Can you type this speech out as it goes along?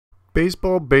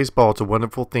Baseball, baseball, it's a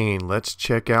wonderful thing. Let's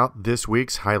check out this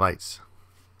week's highlights.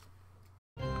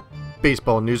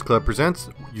 Baseball News Club presents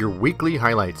your weekly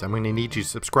highlights. I'm going to need you to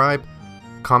subscribe,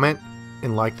 comment,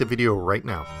 and like the video right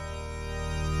now.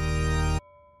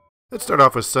 Let's start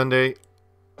off with Sunday.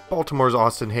 Baltimore's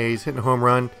Austin Hayes hitting a home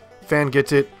run. Fan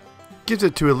gets it, gives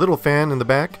it to a little fan in the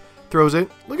back, throws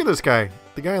it. Look at this guy.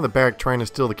 The guy in the back trying to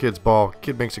steal the kid's ball.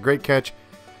 Kid makes a great catch,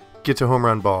 gets a home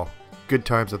run ball. Good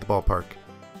times at the ballpark.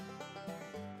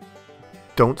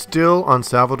 Don't steal on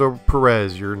Salvador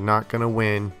Perez. You're not going to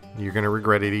win. You're going to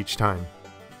regret it each time.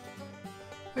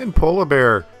 And Polar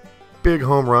Bear. Big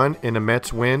home run in a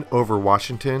Mets win over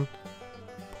Washington.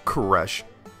 Crush.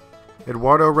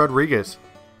 Eduardo Rodriguez.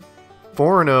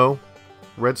 4-0.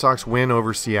 Red Sox win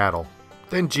over Seattle.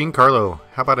 Then Giancarlo.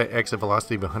 How about an exit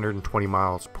velocity of 120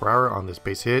 miles per hour on this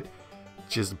base hit?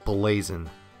 Just blazing.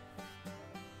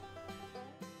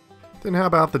 Then how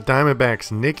about the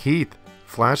Diamondbacks? Nick Heath.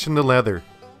 Flashing the leather.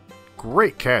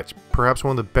 Great catch. Perhaps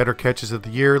one of the better catches of the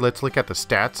year. Let's look at the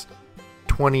stats.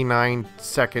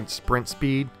 29-second sprint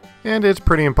speed. And it's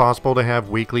pretty impossible to have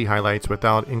weekly highlights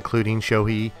without including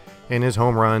Shohei and his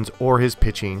home runs or his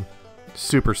pitching.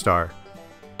 Superstar.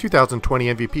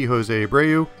 2020 MVP Jose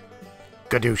Abreu.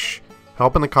 Gadoosh.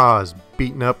 Helping the cause.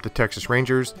 Beating up the Texas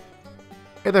Rangers.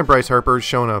 And then Bryce Harper's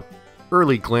shown a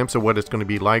early glimpse of what it's going to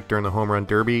be like during the home run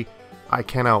derby. I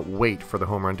cannot wait for the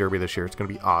home run derby this year. It's going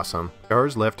to be awesome.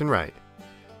 Stars left and right.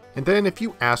 And then if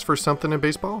you ask for something in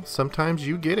baseball, sometimes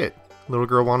you get it. Little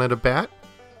girl wanted a bat,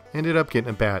 ended up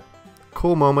getting a bat.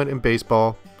 Cool moment in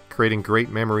baseball, creating great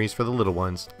memories for the little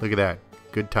ones. Look at that.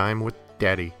 Good time with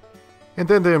daddy. And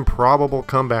then the improbable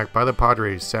comeback by the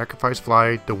Padres. Sacrifice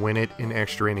fly to win it in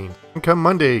extra innings. And come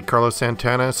Monday, Carlos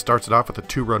Santana starts it off with a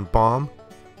 2-run bomb.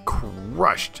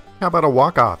 Crushed. How about a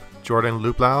walk-off? Jordan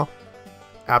Luplow.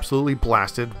 Absolutely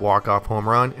blasted walk-off home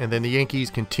run, and then the Yankees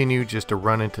continue just to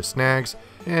run into snags,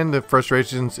 and the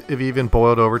frustrations have even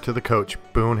boiled over to the coach.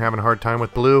 Boone having a hard time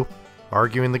with Blue,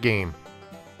 arguing the game.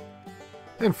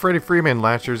 Then Freddie Freeman,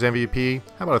 last year's MVP.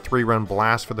 How about a 3-run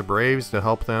blast for the Braves to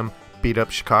help them beat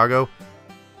up Chicago?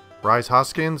 Rhys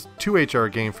Hoskins, 2 HR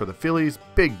game for the Phillies.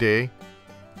 Big day.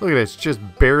 Look at this, just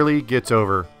barely gets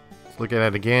over. Let's look at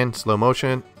it again, slow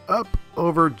motion. Up,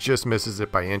 over, just misses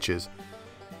it by inches.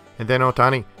 And then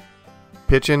Ohtani,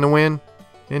 pitching to win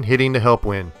and hitting to help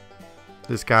win.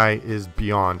 This guy is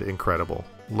beyond incredible.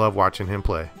 Love watching him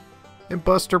play. And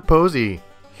Buster Posey,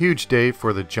 huge day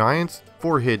for the Giants,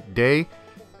 4-hit day.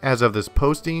 As of this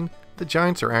posting, the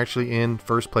Giants are actually in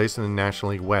first place in the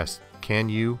National League West. Can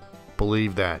you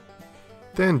believe that?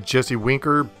 Then Jesse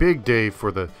Winker, big day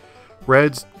for the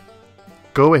Reds.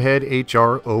 Go ahead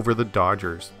HR over the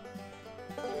Dodgers.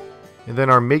 And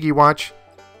then our Miggy Watch,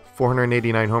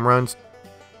 489 home runs,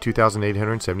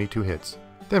 2,872 hits.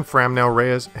 Then Framnell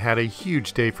Reyes had a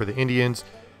huge day for the Indians,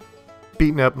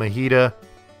 beating up Mahida,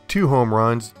 2 home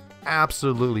runs,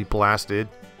 absolutely blasted.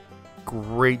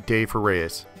 Great day for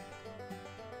Reyes.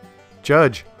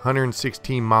 Judge,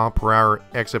 116 mile per hour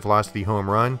exit velocity home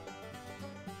run.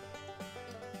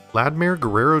 Vladimir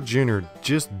Guerrero Jr.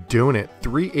 just doing it,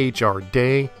 3 HR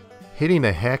day, hitting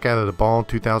the heck out of the ball in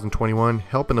 2021,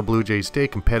 helping the Blue Jays stay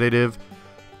competitive.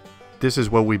 This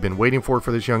is what we've been waiting for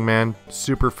this young man.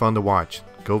 Super fun to watch.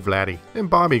 Go Vladdy.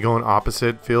 And Bobby going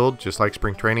opposite field, just like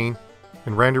spring training.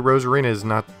 And Randy Rosarina is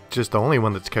not just the only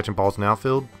one that's catching balls in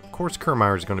outfield. Of course,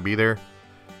 Kiermaier is going to be there.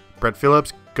 Brett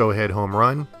Phillips, go ahead home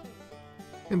run.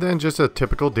 And then just a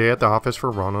typical day at the office for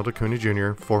Ronald Acuna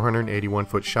Jr.,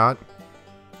 481-foot shot.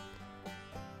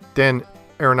 Then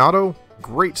Arenado,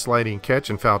 great sliding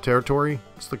catch in foul territory.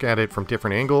 Let's look at it from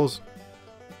different angles.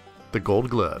 The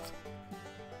Gold Glove.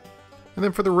 And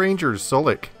then for the Rangers,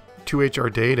 Solik, 2 HR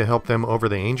day to help them over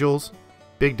the Angels.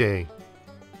 Big day.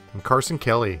 And Carson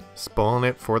Kelly, spoiling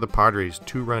it for the Padres,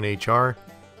 2-run HR.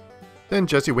 Then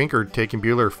Jesse Winker taking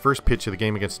Buehler first pitch of the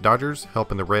game against the Dodgers,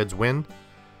 helping the Reds win.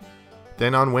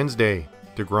 Then on Wednesday,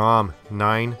 DeGrom,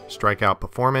 9 strikeout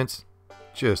performance.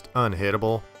 Just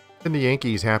unhittable. And the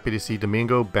Yankees happy to see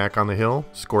Domingo back on the hill,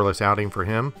 scoreless outing for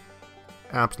him.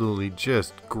 Absolutely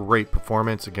just great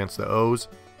performance against the O's.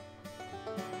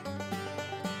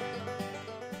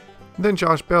 Then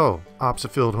Josh Bell,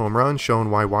 opposite field home run,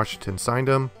 showing why Washington signed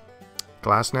him.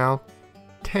 Glasnow,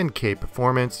 10K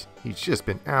performance. He's just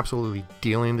been absolutely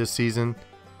dealing this season.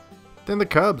 Then the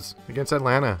Cubs against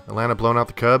Atlanta. Atlanta blowing out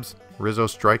the Cubs. Rizzo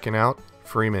striking out.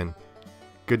 Freeman.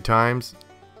 Good times.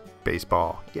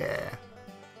 Baseball. Yeah.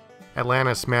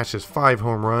 Atlanta smashes 5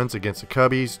 home runs against the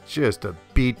Cubbies. Just a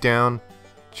beatdown.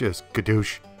 Just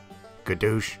gadoosh.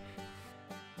 Gadoosh.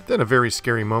 Then a very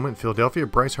scary moment in Philadelphia.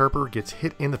 Bryce Harper gets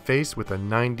hit in the face with a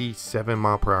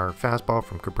 97-mile-per-hour fastball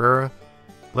from Cabrera.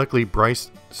 Luckily,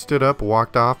 Bryce stood up,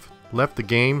 walked off, left the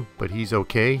game, but he's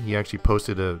okay. He actually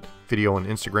posted a video on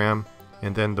Instagram.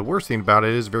 And then the worst thing about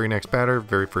it is very next batter,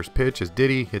 very first pitch is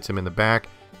Diddy, hits him in the back,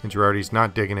 and Girardi's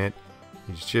not digging it.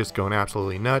 He's just going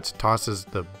absolutely nuts, tosses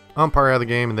the umpire out of the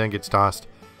game, and then gets tossed.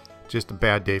 Just a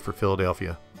bad day for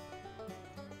Philadelphia.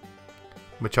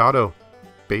 Machado,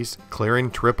 base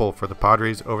clearing triple for the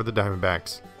Padres over the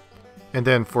Diamondbacks. And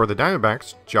then for the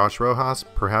Diamondbacks, Josh Rojas,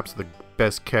 perhaps the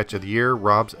best catch of the year,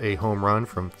 robs a home run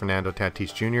from Fernando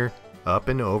Tatis Jr. up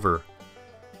and over.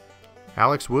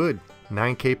 Alex Wood,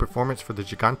 9K performance for the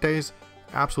Gigantes.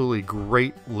 Absolutely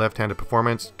great left-handed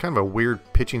performance. Kind of a weird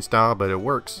pitching style, but it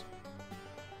works.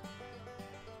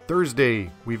 Thursday,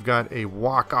 we've got a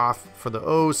walk-off for the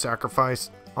O's, sacrifice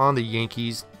on the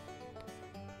Yankees.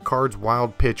 Cards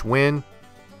wild pitch win.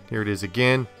 Here it is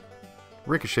again.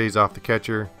 Ricochets off the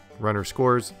catcher. Runner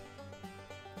scores.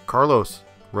 Carlos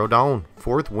Rodon,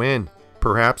 4th win.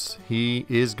 Perhaps he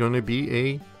is going to be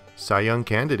a Cy Young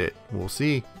candidate. We'll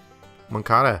see.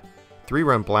 Moncada,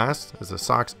 3-run blast as the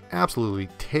Sox absolutely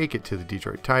take it to the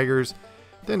Detroit Tigers.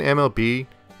 Then MLB,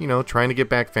 trying to get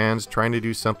back fans, trying to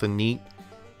do something neat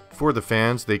for the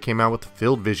fans. They came out with the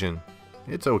field vision.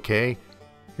 It's okay.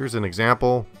 Here's an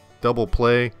example. Double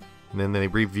play, and then they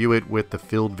review it with the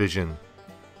field vision.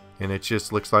 And it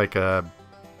just looks like a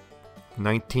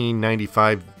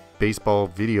 1995 baseball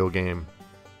video game.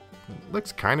 It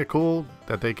looks kind of cool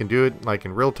that they can do it like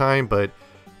in real time, but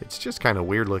it's just kind of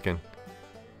weird looking.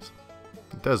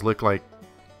 It does look like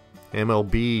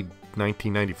MLB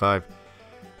 1995.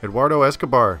 Eduardo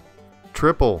Escobar,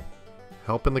 triple,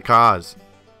 helping the cause.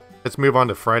 Let's move on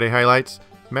to Friday highlights.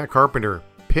 Matt Carpenter,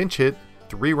 pinch hit,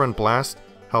 3-run blast,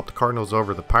 helped the Cardinals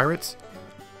over the Pirates.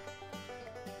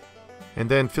 And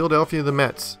then Philadelphia, the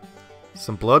Mets.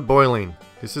 Some blood boiling.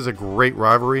 This is a great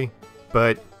rivalry,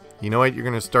 but you know what? You're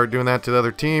going to start doing that to the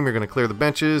other team. You're going to clear the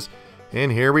benches,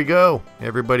 and here we go.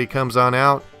 Everybody comes on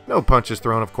out. No punches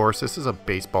thrown, of course. This is a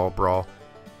baseball brawl.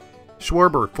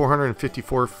 Schwarber,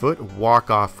 454-foot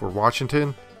walk-off for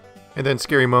Washington. And then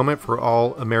scary moment for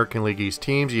all American League East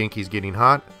teams. Yankees getting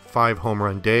hot.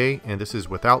 5-home-run day, and this is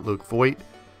without Luke Voit.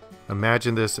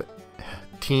 Imagine this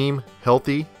team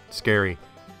healthy. Scary.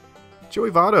 Joey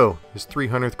Votto, his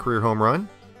 300th career home run.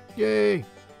 Yay.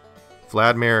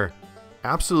 Vladimir,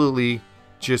 absolutely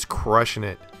just crushing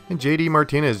it. And JD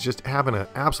Martinez just having an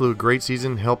absolute great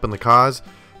season, helping the cause.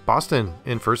 Boston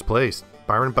in first place.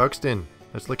 Byron Buxton.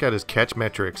 Let's look at his catch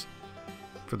metrics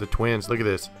for the Twins. Look at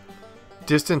this.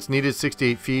 Distance needed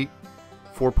 68 feet,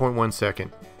 4.1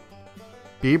 second.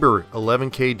 Bieber,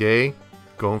 11K day,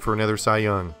 going for another Cy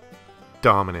Young.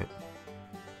 Dominant.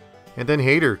 And then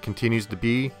Hader continues to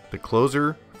be the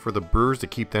closer for the Brewers to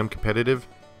keep them competitive.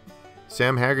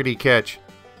 Sam Haggerty catch.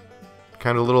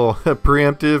 Kind of a little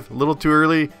preemptive, a little too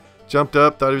early. Jumped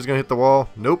up, thought he was going to hit the wall.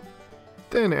 Nope.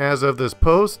 Then as of this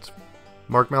post,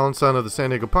 Mark Melancon of the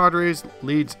San Diego Padres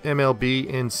leads MLB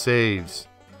in saves.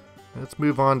 Let's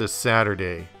move on to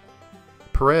Saturday.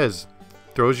 Perez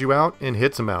throws you out and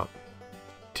hits him out.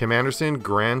 Tim Anderson,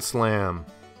 grand slam.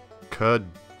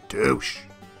 Kadoosh.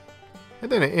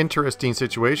 And then an interesting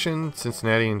situation,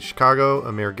 Cincinnati and Chicago,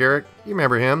 Amir Garrett. You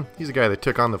remember him. He's the guy that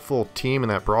took on the full team in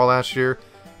that brawl last year.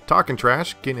 Talking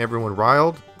trash, getting everyone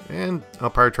riled. And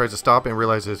umpire tries to stop it and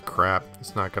realizes, crap,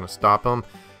 it's not going to stop him.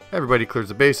 Everybody clears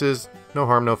the bases. No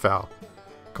harm, no foul.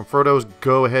 Conforto's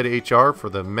go-ahead HR for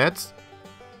the Mets.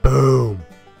 Boom.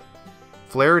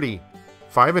 Flaherty,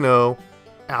 5-0.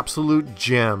 Absolute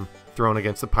gem thrown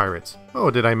against the Pirates. Oh,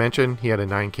 did I mention he had a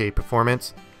 9K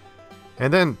performance?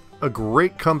 And then a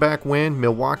great comeback win.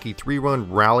 Milwaukee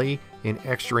 3-run rally in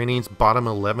extra innings, bottom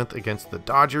 11th against the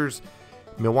Dodgers.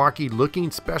 Milwaukee looking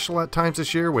special at times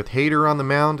this year with Hader on the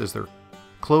mound as their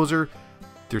closer.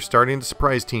 They're starting to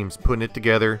surprise teams, putting it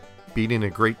together, beating a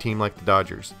great team like the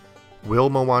Dodgers. Will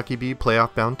Milwaukee be a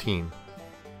playoff-bound team?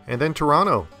 And then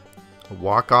Toronto, a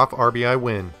walk-off RBI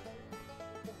win.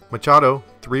 Machado,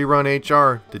 3-run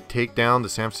HR to take down the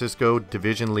San Francisco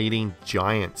division-leading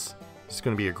Giants. This is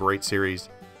going to be a great series.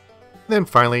 And then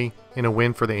finally, in a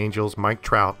win for the Angels, Mike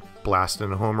Trout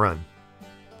blasting a home run.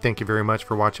 Thank you very much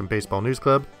for watching Baseball News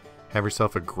Club. Have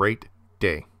yourself a great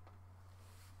day.